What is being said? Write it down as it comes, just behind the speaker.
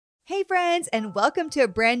friends, and welcome to a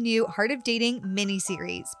brand new Heart of Dating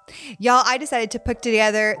mini-series. Y'all, I decided to put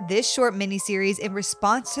together this short mini-series in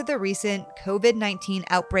response to the recent COVID-19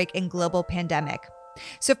 outbreak and global pandemic.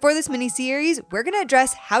 So for this mini-series, we're going to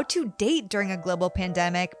address how to date during a global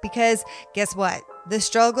pandemic because guess what? The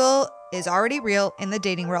struggle is already real in the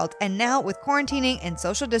dating world. And now with quarantining and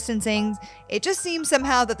social distancing, it just seems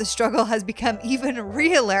somehow that the struggle has become even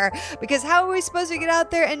realer because how are we supposed to get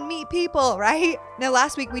out there and meet people, right? Now,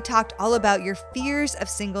 last week we talked all about your fears of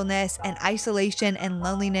singleness and isolation and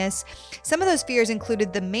loneliness. Some of those fears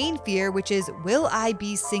included the main fear, which is, will I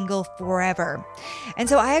be single forever? And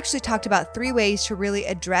so I actually talked about 3 ways to really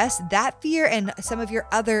address that fear and some of your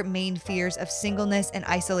other main fears of singleness and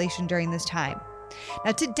isolation during this time.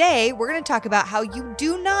 Now today, we're going to talk about how you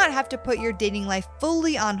do not have to put your dating life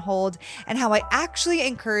fully on hold and how I actually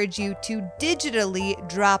encourage you to digitally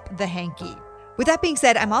drop the hanky. With that being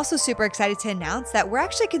said, I'm also super excited to announce that we're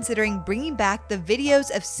actually considering bringing back the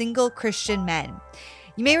videos of single Christian men.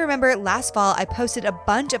 You may remember last fall, I posted a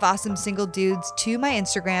bunch of awesome single dudes to my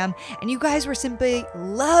Instagram, and you guys were simply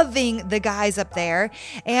loving the guys up there.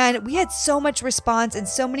 And we had so much response and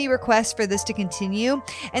so many requests for this to continue.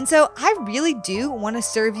 And so I really do want to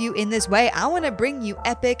serve you in this way. I want to bring you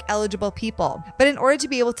epic eligible people. But in order to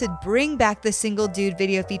be able to bring back the single dude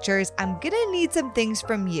video features, I'm going to need some things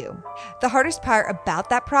from you. The hardest part about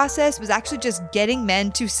that process was actually just getting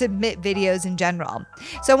men to submit videos in general.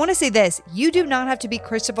 So I want to say this, you do not have to be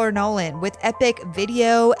Christopher Nolan with epic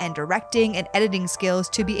video and directing and editing skills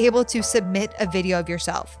to be able to submit a video of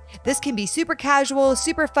yourself. This can be super casual,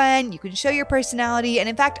 super fun. You can show your personality. And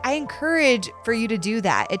in fact, I encourage for you to do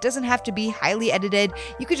that. It doesn't have to be highly edited.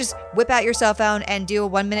 You could just whip out your cell phone and do a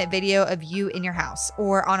 1-minute video of you in your house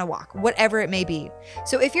or on a walk, whatever it may be.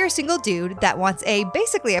 So if you're a single dude that wants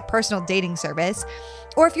basically a personal dating service,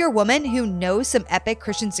 or if you're a woman who knows some epic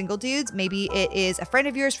Christian single dudes, maybe it is a friend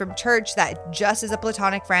of yours from church that just is a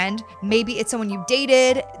platonic friend. Maybe it's someone you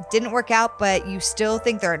dated, didn't work out, but you still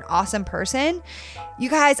think they're an awesome person. You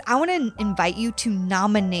guys, I want to invite you to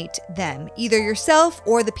nominate them, either yourself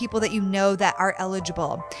or the people that you know that are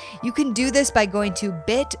eligible. You can do this by going to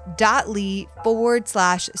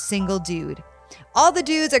bit.ly/single dude. All the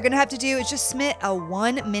dudes are going to have to do is just submit a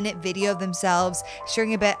 1-minute video of themselves,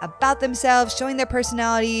 sharing a bit about themselves, showing their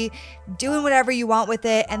personality, doing whatever you want with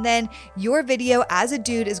it. And then your video as a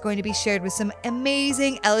dude is going to be shared with some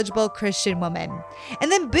amazing eligible Christian women.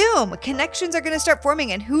 And then boom, connections are going to start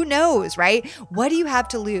forming. And who knows, right? What do you have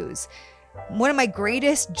to lose? One of my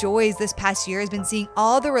greatest joys this past year has been seeing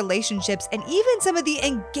all the relationships and even some of the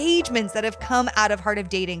engagements that have come out of Heart of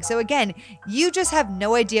Dating. So again, you just have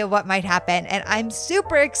no idea what might happen, and I'm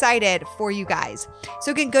super excited for you guys.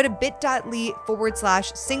 So again, go to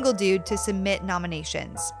bit.ly/single dude to submit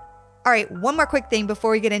nominations. All right, one more quick thing before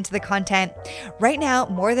we get into the content. Right now,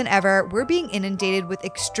 more than ever, we're being inundated with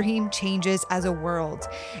extreme changes as a world.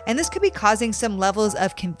 And this could be causing some levels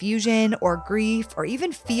of confusion or grief or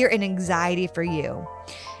even fear and anxiety for you.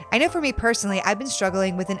 I know for me personally, I've been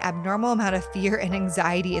struggling with an abnormal amount of fear and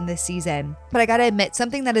anxiety in this season. But I gotta admit,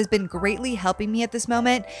 something that has been greatly helping me at this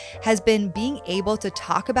moment has been being able to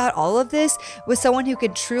talk about all of this with someone who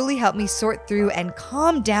can truly help me sort through and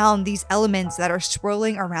calm down these elements that are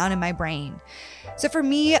swirling around in my brain. So for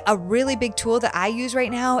me, a really big tool that I use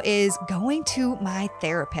right now is going to my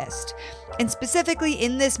therapist. And specifically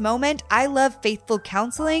in this moment, I love Faithful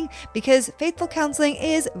Counseling because Faithful Counseling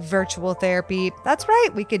is virtual therapy. That's right,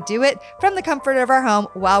 we could do it from the comfort of our home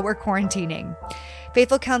while we're quarantining.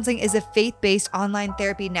 Faithful Counseling is a faith-based online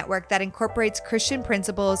therapy network that incorporates Christian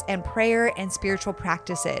principles and prayer and spiritual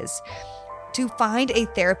practices. To find a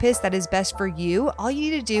therapist that is best for you, all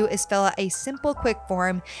you need to do is fill out a simple, quick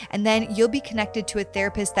form, and then you'll be connected to a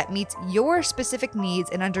therapist that meets your specific needs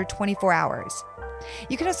in under 24 hours.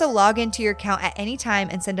 You can also log into your account at any time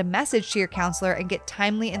and send a message to your counselor and get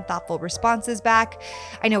timely and thoughtful responses back.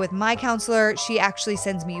 I know with my counselor, she actually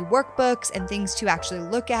sends me workbooks and things to actually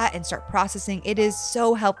look at and start processing. It is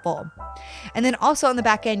so helpful. And then also on the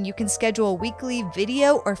back end, you can schedule weekly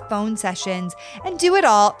video or phone sessions and do it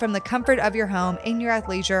all from the comfort of your home in your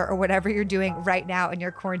athleisure or whatever you're doing right now in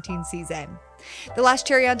your quarantine season. The last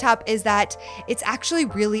cherry on top is that it's actually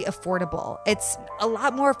really affordable. It's a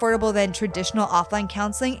lot more affordable than traditional offline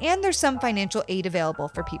counseling, and there's some financial aid available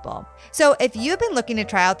for people. So if you've been looking to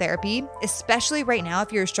try out therapy, especially right now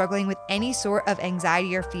if you're struggling with any sort of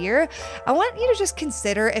anxiety or fear, I want you to just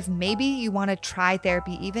consider if maybe you want to try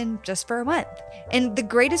therapy even just for a month. And the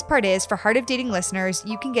greatest part is, for Heart of Dating listeners,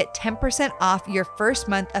 you can get 10% off your first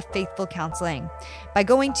month of Faithful Counseling by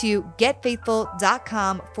going to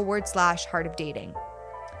getfaithful.com/heart of dating.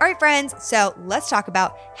 All right, friends, so let's talk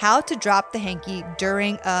about how to drop the hanky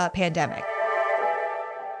during a pandemic.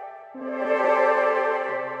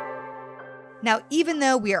 Now, even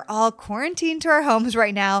though we are all quarantined to our homes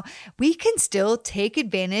right now, we can still take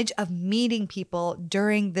advantage of meeting people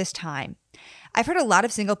during this time. I've heard a lot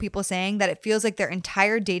of single people saying that it feels like their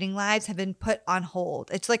entire dating lives have been put on hold.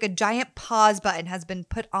 It's like a giant pause button has been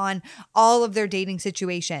put on all of their dating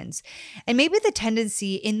situations. And maybe the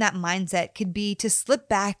tendency in that mindset could be to slip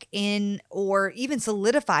back in or even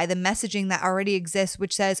solidify the messaging that already exists,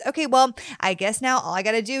 which says, okay, well, I guess now all I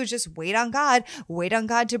got to do is just wait on God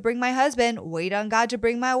to bring my husband, wait on God to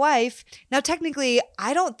bring my wife. Now, technically,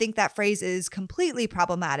 I don't think that phrase is completely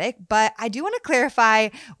problematic, but I do want to clarify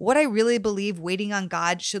what I really believe waiting on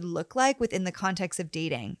God should look like within the context of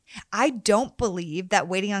dating. I don't believe that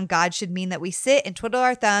waiting on God should mean that we sit and twiddle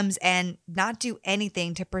our thumbs and not do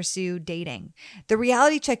anything to pursue dating. The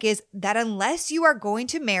reality check is that unless you are going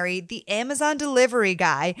to marry the Amazon delivery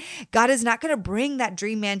guy, God is not going to bring that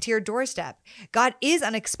dream man to your doorstep. God is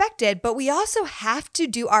unexpected, but we also have to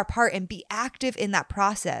do our part and be active in that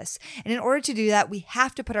process. And in order to do that, we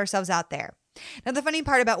have to put ourselves out there. Now, the funny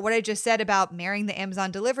part about what I just said about marrying the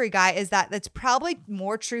Amazon delivery guy is that that's probably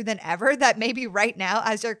more true than ever, that maybe right now,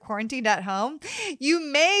 as you're quarantined at home, you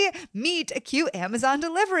may meet a cute Amazon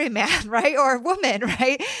delivery man, right? Or woman,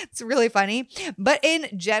 right? It's really funny. But in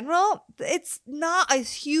general, it's not a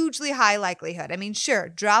hugely high likelihood. I mean, sure,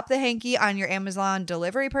 drop the hanky on your Amazon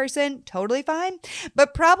delivery person, totally fine,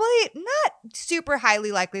 but probably not super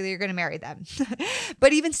highly likely that you're going to marry them.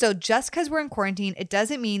 But even still, just because we're in quarantine, it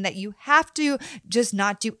doesn't mean that you have to just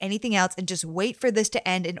not do anything else and just wait for this to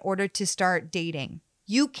end in order to start dating.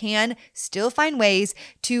 You can still find ways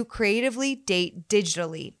to creatively date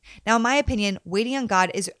digitally. Now, in my opinion, waiting on God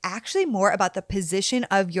is actually more about the position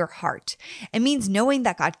of your heart. It means knowing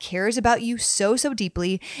that God cares about you so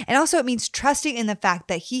deeply, and also it means trusting in the fact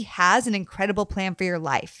that He has an incredible plan for your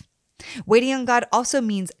life. Waiting on God also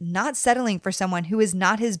means not settling for someone who is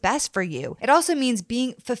not His best for you. It also means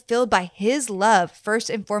being fulfilled by His love first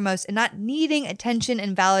and foremost, and not needing attention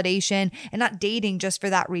and validation and not dating just for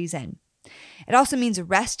that reason. It also means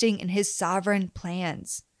resting in His sovereign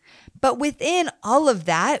plans. But within all of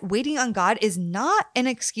that, waiting on God is not an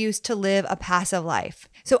excuse to live a passive life.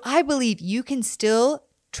 So I believe you can still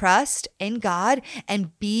trust in God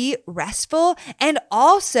and be restful and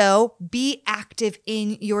also be active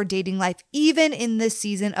in your dating life, even in this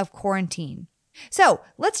season of quarantine. So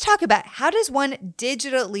let's talk about how does one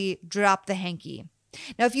digitally drop the hanky?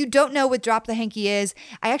 Now, if you don't know what drop the hanky is,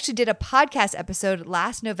 I actually did a podcast episode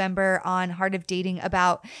last November on Heart of Dating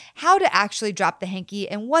about how to actually drop the hanky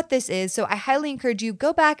and what this is. So I highly encourage you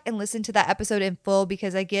go back and listen to that episode in full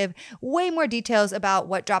because I give way more details about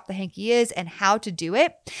what drop the hanky is and how to do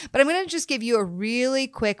it. But I'm going to just give you a really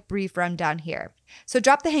quick brief rundown here. So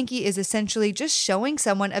drop the hanky is essentially just showing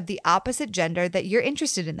someone of the opposite gender that you're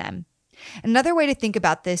interested in them. Another way to think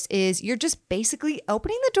about this is you're just basically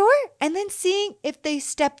opening the door and then seeing if they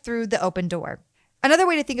step through the open door. Another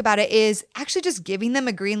way to think about it is actually just giving them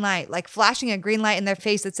a green light, like flashing a green light in their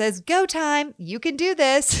face that says, go time, you can do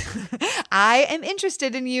this. I am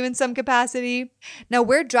interested in you in some capacity. Now,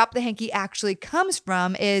 where drop the hanky actually comes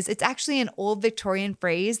from is it's actually an old Victorian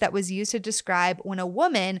phrase that was used to describe when a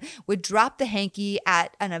woman would drop the hanky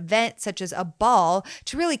at an event such as a ball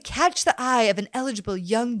to really catch the eye of an eligible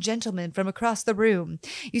young gentleman from across the room.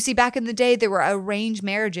 You see, back in the day, there were arranged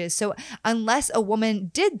marriages. So unless a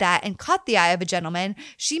woman did that and caught the eye of a gentleman,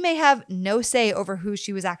 she may have no say over who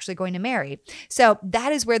she was actually going to marry. So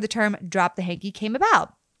that is where the term drop the hanky came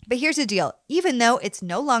about. But here's the deal. Even though it's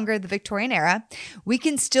no longer the Victorian era, we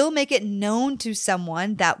can still make it known to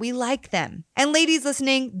someone that we like them. And ladies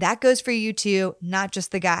listening, that goes for you too, not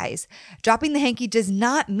just the guys. Dropping the hanky does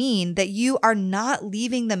not mean that you are not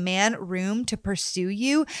leaving the man room to pursue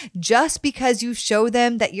you just because you show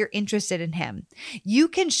them that you're interested in him. You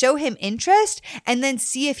can show him interest and then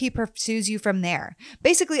see if he pursues you from there.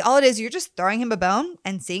 Basically, all it is, you're just throwing him a bone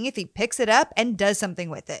and seeing if he picks it up and does something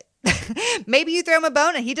with it. Maybe you throw him a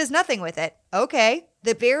bone and he does nothing with it. Okay.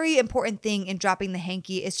 The very important thing in dropping the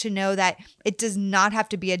hanky is to know that it does not have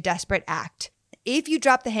to be a desperate act. If you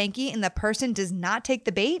drop the hanky and the person does not take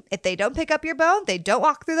the bait, if they don't pick up your bone, they don't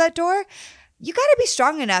walk through that door, you got to be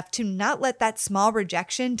strong enough to not let that small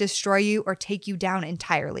rejection destroy you or take you down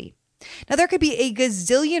entirely. Now, there could be a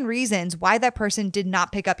gazillion reasons why that person did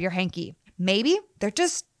not pick up your hanky. Maybe they're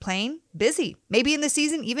just plain busy. Maybe in the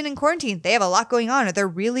season, even in quarantine, they have a lot going on or they're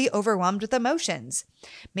really overwhelmed with emotions.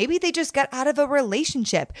 Maybe they just got out of a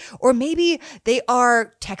relationship, or maybe they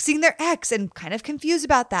are texting their ex and kind of confused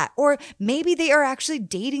about that. Or maybe they are actually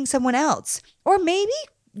dating someone else. Or maybe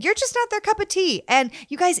you're just not their cup of tea. And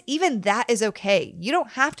you guys, even that is okay. You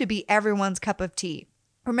don't have to be everyone's cup of tea.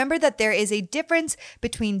 Remember that there is a difference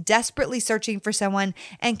between desperately searching for someone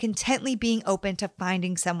and contently being open to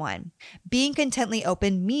finding someone. Being contently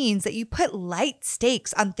open means that you put light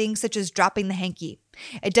stakes on things such as dropping the hanky.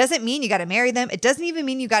 It doesn't mean you got to marry them. It doesn't even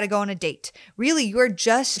mean you got to go on a date. Really, you're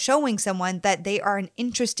just showing someone that they are an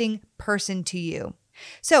interesting person to you.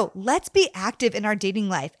 So let's be active in our dating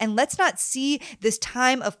life, and let's not see this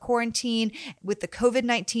time of quarantine with the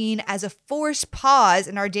COVID-19 as a forced pause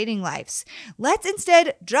in our dating lives. Let's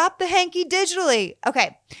instead drop the hanky digitally.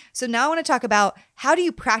 Okay, so now I want to talk about how do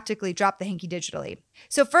you practically drop the hanky digitally.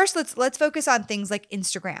 So first, let's focus on things like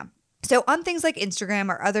Instagram. So on things like Instagram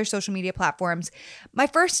or other social media platforms, my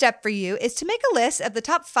first step for you is to make a list of the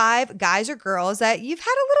top 5 guys or girls that you've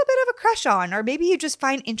had a little bit of a crush on, or maybe you just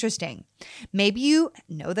find interesting. Maybe you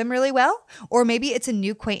know them really well, or maybe it's a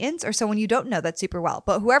new acquaintance or someone you don't know that super well.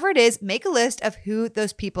 But whoever it is, make a list of who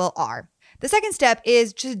those people are. The second step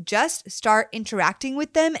is to just start interacting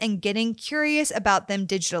with them and getting curious about them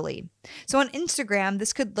digitally. So on Instagram,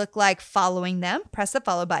 this could look like following them, press the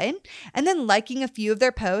follow button, and then liking a few of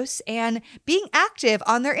their posts and being active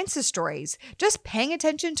on their Insta stories. Just paying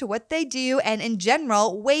attention to what they do and in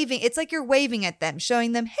general, waving. It's like you're waving at them,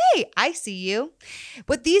 showing them, hey, I see you.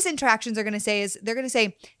 What these interactions are going to say is they're going to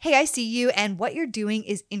say, hey, I see you, and what you're doing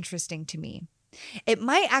is interesting to me. It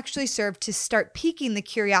might actually serve to start piquing the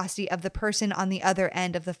curiosity of the person on the other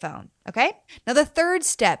end of the phone, okay? Now, the third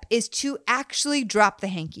step is to actually drop the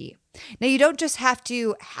hanky. Now, you don't just have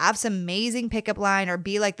to have some amazing pickup line or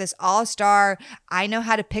be like this all-star, I know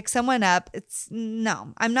how to pick someone up.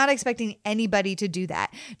 No, I'm not expecting anybody to do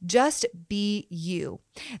that. Just be you.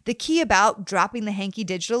 The key about dropping the hanky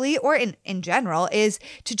digitally or in general is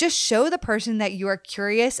to just show the person that you are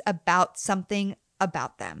curious about something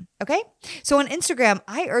about them. Okay? So on Instagram,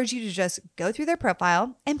 I urge you to just go through their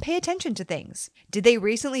profile and pay attention to things. Did they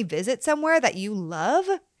recently visit somewhere that you love?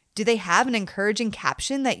 Do they have an encouraging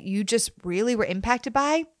caption that you just really were impacted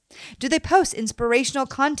by? Do they post inspirational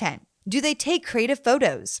content? Do they take creative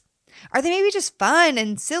photos? Are they maybe just fun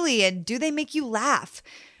and silly, and do they make you laugh?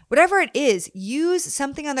 Whatever it is, use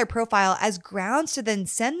something on their profile as grounds to then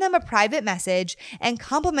send them a private message and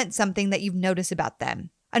compliment something that you've noticed about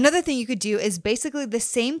them. Another thing you could do is basically the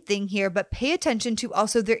same thing here, but pay attention to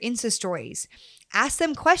also their Insta stories. Ask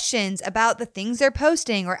them questions about the things they're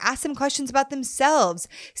posting, or ask them questions about themselves.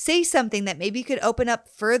 Say something that maybe could open up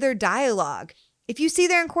further dialogue. If you see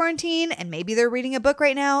they're in quarantine and maybe they're reading a book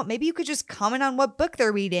right now, maybe you could just comment on what book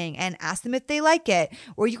they're reading and ask them if they like it.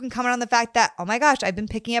 Or you can comment on the fact that, oh my gosh, I've been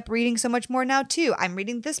picking up reading so much more now too. I'm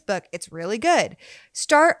reading this book. It's really good.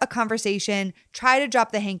 Start a conversation, try to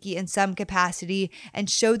drop the hanky in some capacity, and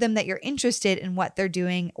show them that you're interested in what they're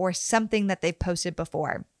doing or something that they've posted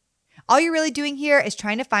before. All you're really doing here is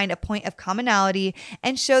trying to find a point of commonality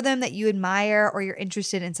and show them that you admire or you're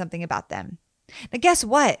interested in something about them. Now, guess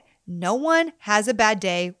what? No one has a bad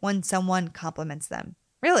day when someone compliments them.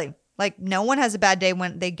 Really, like no one has a bad day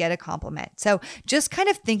when they get a compliment. So just kind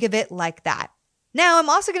of think of it like that. Now, I'm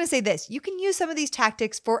also going to say this. You can use some of these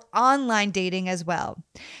tactics for online dating as well.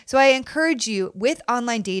 So I encourage you with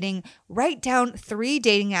online dating, write down 3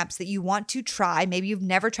 dating apps that you want to try. Maybe you've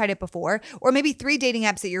never tried it before, or maybe 3 dating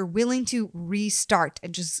apps that you're willing to restart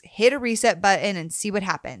and just hit a reset button and see what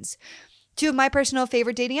happens. 2 of my personal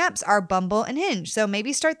favorite dating apps are Bumble and Hinge. So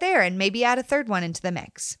maybe start there and maybe add a 3rd one into the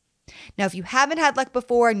mix. Now, if you haven't had luck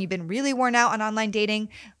before and you've been really worn out on online dating,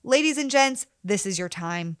 ladies and gents, this is your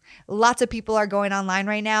time. Lots of people are going online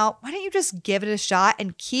right now. Why don't you just give it a shot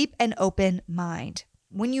and keep an open mind?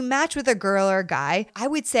 When you match with a girl or a guy, I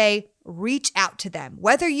would say reach out to them.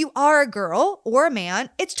 Whether you are a girl or a man,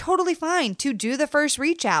 it's totally fine to do the first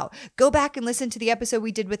reach out. Go back and listen to the episode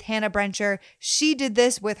we did with Hannah Brencher. She did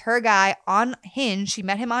this with her guy on Hinge. She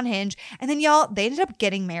met him on Hinge. And then they ended up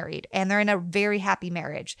getting married and they're in a very happy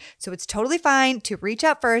marriage. So it's totally fine to reach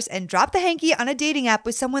out first and drop the hanky on a dating app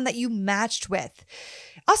with someone that you matched with.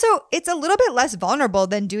 Also, it's a little bit less vulnerable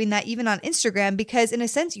than doing that even on Instagram because in a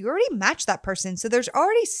sense, you already matched that person. So there's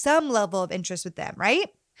already some level of interest with them, right?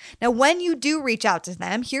 Now, when you do reach out to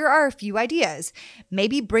them, here are a few ideas.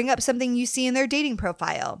 Maybe bring up something you see in their dating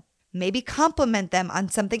profile. Maybe compliment them on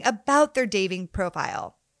something about their dating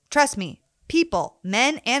profile. Trust me, people,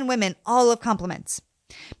 men and women, all love compliments.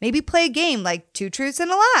 Maybe play a game like 2 truths and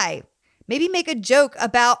a lie. Maybe make a joke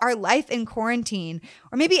about our life in quarantine,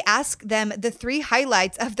 or maybe ask them the 3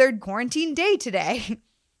 highlights of their quarantine day today.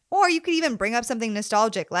 Or you could even bring up something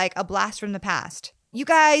nostalgic like a blast from the past. You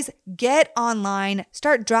guys, get online,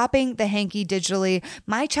 start dropping the hanky digitally.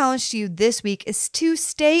 My challenge to you this week is to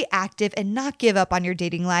stay active and not give up on your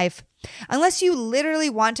dating life. Unless you literally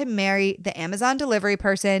want to marry the Amazon delivery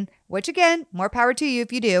person, which again, more power to you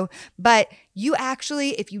if you do, but you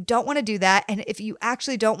actually, if you don't want to do that, and if you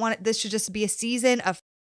actually don't want this to just be a season of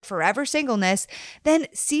forever singleness, then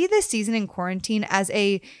see this season in quarantine as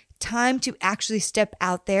a time to actually step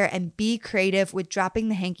out there and be creative with dropping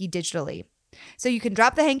the hanky digitally. So you can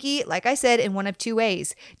drop the hanky, like I said, in one of two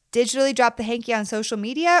ways. Digitally drop the hanky on social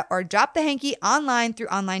media or drop the hanky online through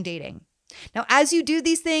online dating. Now, as you do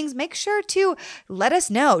these things, make sure to let us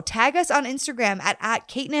know. Tag us on Instagram at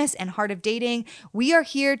Caitness and Heart of Dating. We are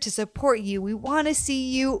here to support you. We want to see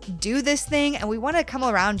you do this thing and we want to come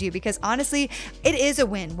around you because honestly, it is a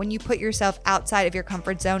win when you put yourself outside of your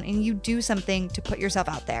comfort zone and you do something to put yourself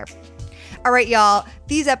out there. All right, y'all,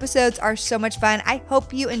 these episodes are so much fun. I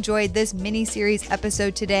hope you enjoyed this mini-series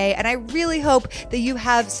episode today, and I really hope that you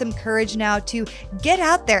have some courage now to get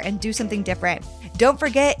out there and do something different. Don't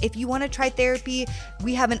forget, if you want to try therapy,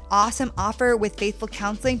 we have an awesome offer with Faithful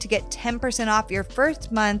Counseling to get 10% off your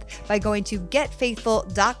first month by going to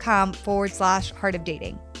getfaithful.com/Heart of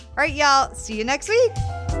Dating. All right, y'all, see you next week.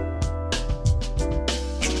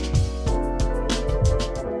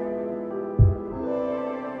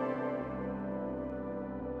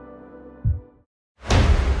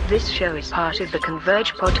 This show is part of the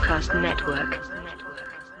Converge Podcast Network.